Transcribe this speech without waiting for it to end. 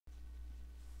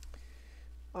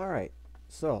Alright,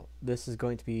 so this is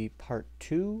going to be part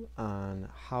 2 on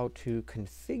how to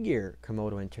configure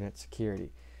Komodo Internet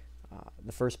Security.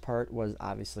 The first part was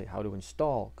obviously how to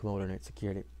install Komodo Internet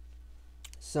Security.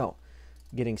 So,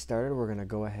 getting started, we're going to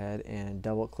go ahead and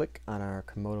double click on our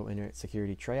Komodo Internet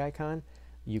Security tray icon.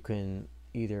 You can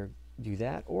either do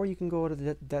that, or you can go to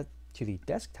the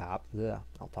desktop,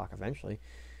 I'll talk eventually,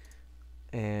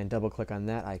 and double click on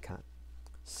that icon.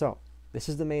 So, this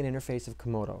is the main interface of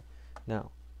Komodo.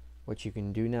 Now, what you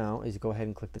can do now is go ahead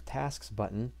and click the tasks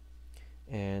button,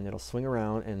 and it'll swing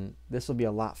around, and this will be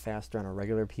a lot faster on a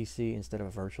regular PC instead of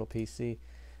a virtual PC.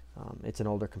 It's an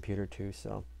older computer too,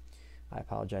 so I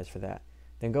apologize for that.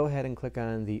 Then go ahead and click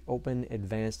on the Open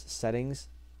Advanced Settings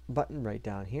button right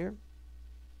down here.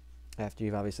 After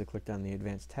you've obviously clicked on the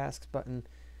Advanced Tasks button,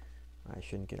 I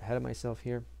shouldn't get ahead of myself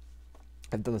here.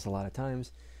 I've done this a lot of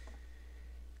times.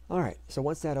 Alright, so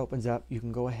once that opens up, you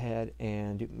can go ahead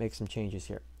and make some changes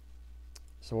here.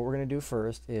 So what we're going to do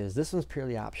first is, this one's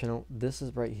purely optional. This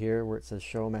is right here where it says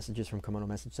show messages from Komodo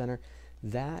Message Center.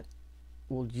 That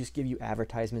will just give you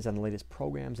advertisements on the latest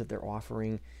programs that they're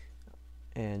offering.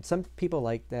 And some people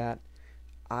like that.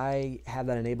 I have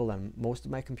that enabled on most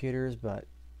of my computers, but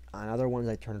on other ones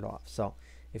I turn it off. So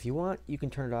if you want, you can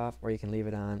turn it off or you can leave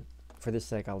it on. For this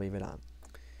sake, I'll leave it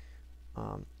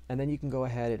on. And then you can go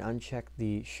ahead and uncheck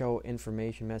the show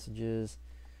information messages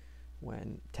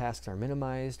when tasks are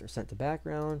minimized or sent to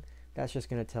background. That's just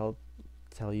going to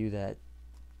tell you that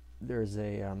there's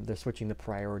they're switching the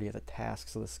priority of the task,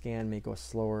 so the scan may go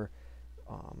slower,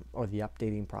 or the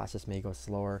updating process may go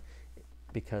slower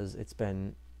because it's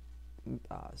been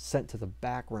sent to the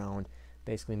background,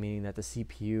 basically meaning that the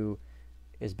CPU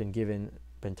has been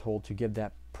told to give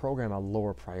that program a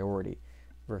lower priority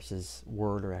versus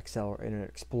Word or Excel or Internet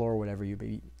Explorer, whatever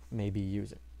you may be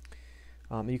using.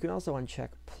 You can also uncheck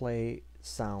play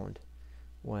sound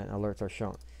when alerts are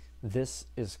shown. This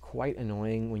is quite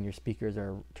annoying when your speakers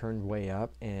are turned way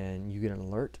up and you get an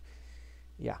alert.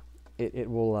 Yeah, it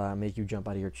will make you jump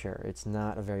out of your chair. It's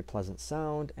not a very pleasant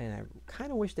sound, and I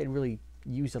kind of wish they'd really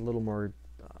use a little more,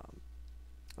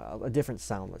 a different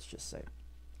sound, let's just say.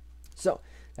 So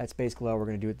that's basically all we're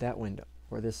going to do with that window,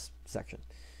 or this section.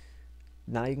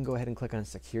 Now you can go ahead and click on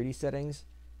Security Settings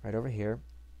right over here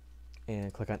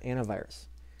and click on Antivirus.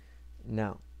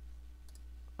 Now,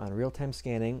 on real-time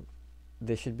scanning,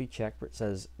 this should be checked where it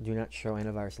says do not show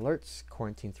antivirus alerts,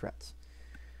 quarantine threats.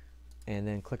 And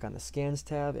then click on the Scans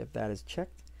tab if that is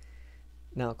checked.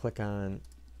 Now click on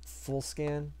Full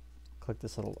Scan, click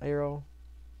this little arrow,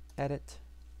 Edit.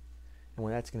 And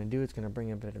what that's going to do, it's going to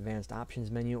bring up an advanced options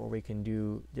menu where we can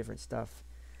do different stuff,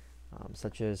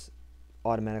 such as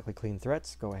automatically clean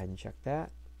threats. Go ahead and check that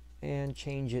and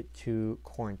change it to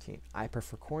quarantine. I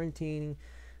prefer quarantining.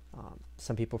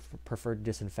 Some people prefer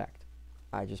disinfect.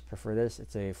 I just prefer this.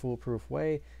 It's a foolproof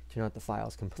way to know that the file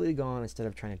is completely gone instead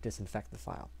of trying to disinfect the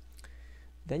file.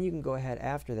 Then you can go ahead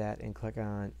after that and click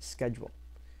on Schedule.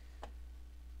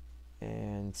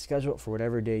 And schedule it for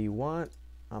whatever day you want.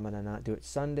 I'm going to not do it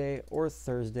Sunday or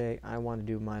Thursday. I want to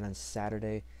do mine on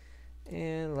Saturday.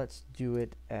 And let's do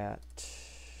it at,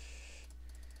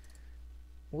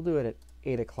 we'll do it at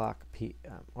 8 o'clock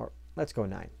p.m. or let's go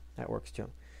 9. That works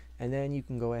too. And then you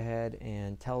can go ahead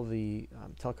and tell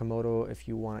tell Komodo if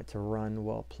you want it to run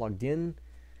while plugged in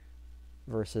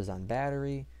versus on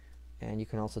battery. And you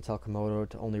can also tell Komodo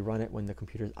to only run it when the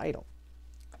computer is idle.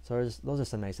 So those are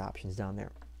some nice options down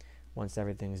there. Once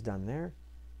everything's done there,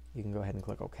 you can go ahead and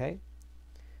click OK.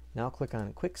 Now click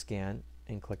on Quick Scan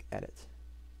and click Edit.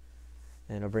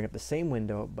 And it'll bring up the same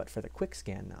window, but for the Quick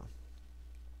Scan now.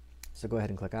 So go ahead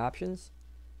and click Options,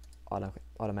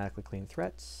 Automatically Clean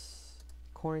Threats,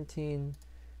 Quarantine,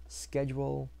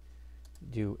 Schedule,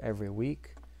 do every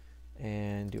week,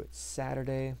 and do it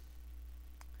Saturday.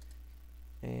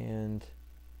 And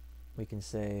we can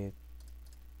say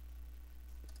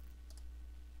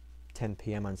 10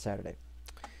 p.m. on Saturday.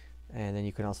 And then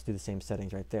you can also do the same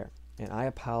settings right there. And I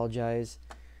apologize,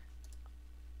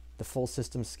 the full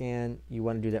system scan, you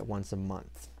want to do that once a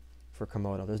month for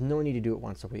Komodo. There's no need to do it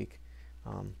once a week.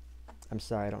 I'm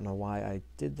sorry, I don't know why I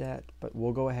did that, but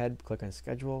we'll go ahead, click on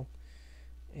Schedule,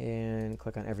 and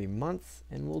click on Every Month,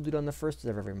 and we'll do it on the first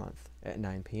of every month at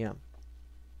 9 p.m.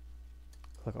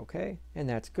 Click OK, and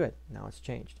that's good. Now it's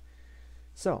changed.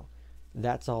 So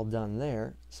that's all done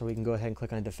there. So we can go ahead and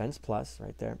click on Defense Plus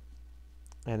right there,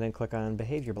 and then click on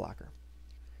Behavior Blocker.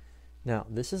 Now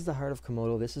this is the heart of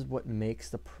Komodo. This is what makes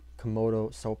the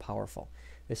Komodo so powerful.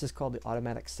 This is called the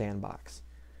Automatic Sandbox.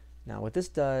 Now what this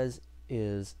does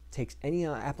is takes any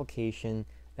application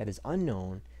that is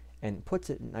unknown and puts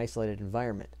it in an isolated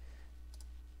environment.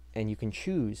 And you can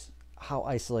choose how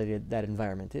isolated that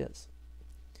environment is.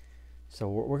 So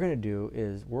what we're going to do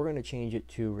is we're going to change it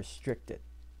to restricted.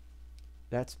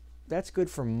 That's good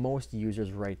for most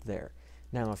users right there.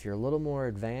 Now, if you're a little more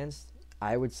advanced,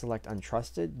 I would select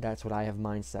untrusted. That's what I have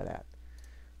mine set at.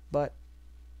 But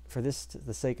for the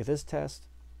sake of this test,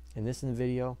 in this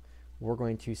video, we're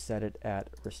going to set it at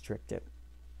restricted.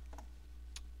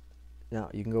 Now,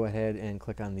 you can go ahead and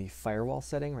click on the firewall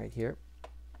setting right here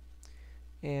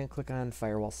and click on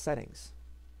firewall settings.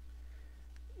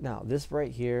 Now, this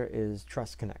right here is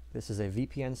Trust Connect. This is a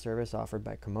VPN service offered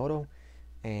by Komodo,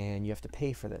 and you have to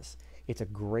pay for this. It's a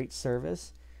great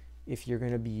service if you're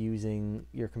going to be using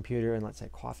your computer in, let's say,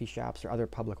 coffee shops or other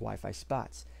public Wi-Fi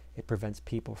spots. It prevents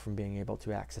people from being able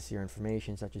to access your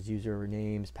information, such as user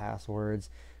names, passwords,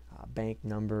 bank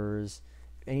numbers,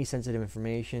 any sensitive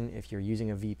information. If you're using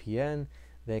a VPN,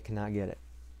 they cannot get it.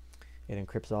 It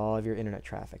encrypts all of your internet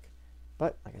traffic.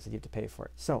 But, like I said, you have to pay for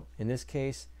it. So, in this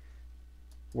case,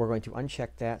 we're going to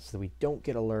uncheck that so that we don't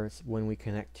get alerts when we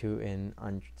connect to an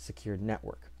unsecured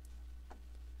network.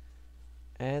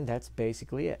 And that's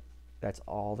basically it. That's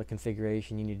all the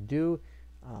configuration you need to do.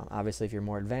 Obviously, if you're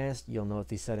more advanced, you'll know what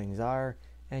these settings are,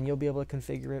 and you'll be able to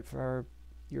configure it for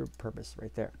your purpose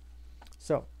right there.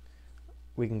 So,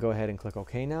 we can go ahead and click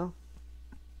OK now.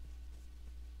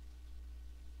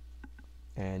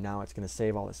 And now it's going to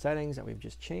save all the settings that we've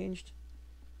just changed.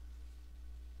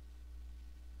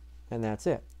 And that's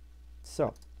it.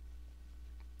 So,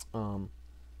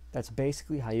 that's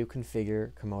basically how you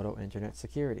configure Komodo Internet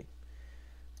Security.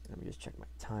 Let me just check my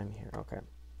time here. Okay.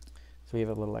 So we have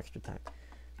a little extra time.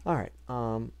 All right.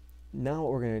 Now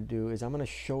what we're going to do is I'm going to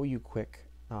show you quick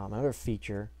another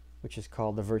feature, which is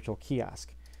called the virtual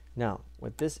kiosk. Now,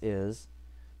 what this is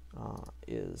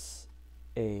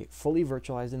a fully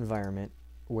virtualized environment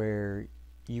where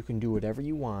you can do whatever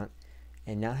you want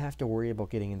and not have to worry about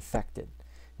getting infected.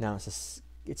 Now, it's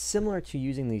similar to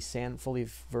using the fully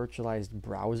virtualized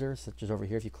browser, such as over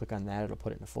here. If you click on that, it'll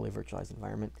put it in a fully virtualized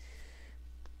environment.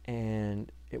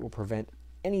 And it will prevent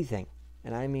anything,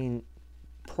 and I mean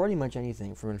pretty much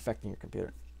anything, from infecting your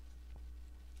computer.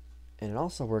 And it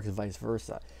also works vice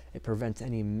versa. It prevents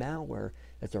any malware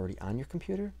that's already on your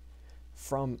computer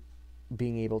from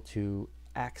being able to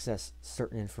access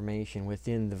certain information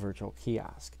within the virtual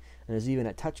kiosk. And there's even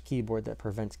a touch keyboard that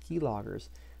prevents keyloggers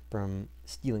from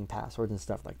stealing passwords and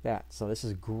stuff like that. So this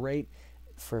is great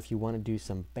for if you want to do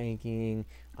some banking,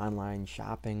 online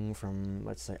shopping from,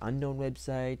 let's say, unknown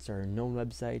websites or known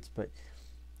websites, but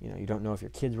you don't know if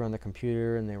your kids were on the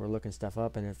computer and they were looking stuff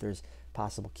up, and if there's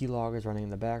possible keyloggers running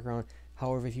in the background.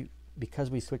 However,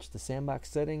 because we switched the Sandbox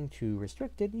setting to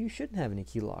restricted, you shouldn't have any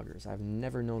keyloggers. I've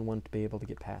never known one to be able to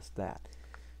get past that.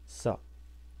 So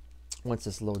once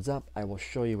this loads up, I will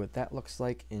show you what that looks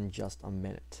like in just a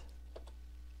minute.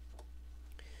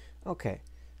 Okay,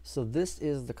 so this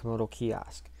is the Komodo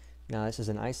Kiosk. Now, this is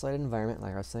an isolated environment,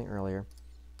 like I was saying earlier,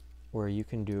 where you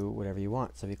can do whatever you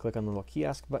want. So if you click on the little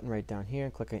kiosk button right down here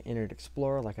and click on Internet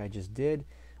Explorer like I just did,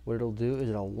 what it'll do is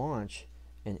it'll launch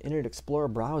an Internet Explorer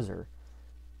browser,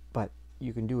 but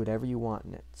you can do whatever you want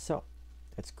in it. So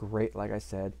it's great, like I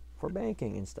said, for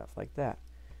banking and stuff like that.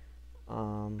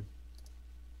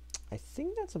 I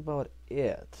think that's about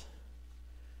it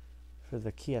for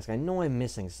the kiosk. I know I'm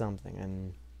missing something,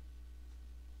 and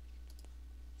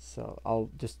so I'll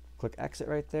just click exit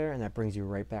right there, and that brings you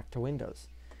right back to Windows.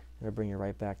 It'll bring you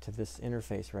right back to this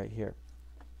interface right here.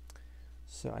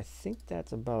 So I think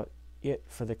that's about it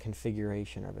for the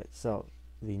configuration of it. So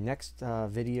the next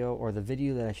video, or the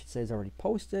video that I should say is already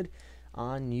posted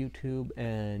on YouTube,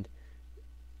 and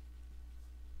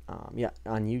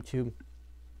on YouTube,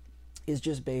 is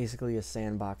just basically a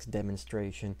Sandbox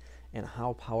demonstration and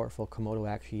how powerful Komodo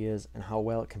actually is and how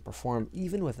well it can perform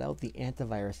even without the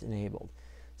antivirus enabled.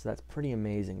 So that's pretty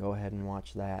amazing. Go ahead and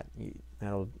watch that.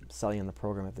 That'll sell you on the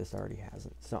program if this already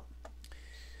hasn't. So,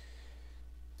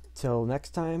 till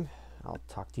next time, I'll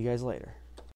talk to you guys later.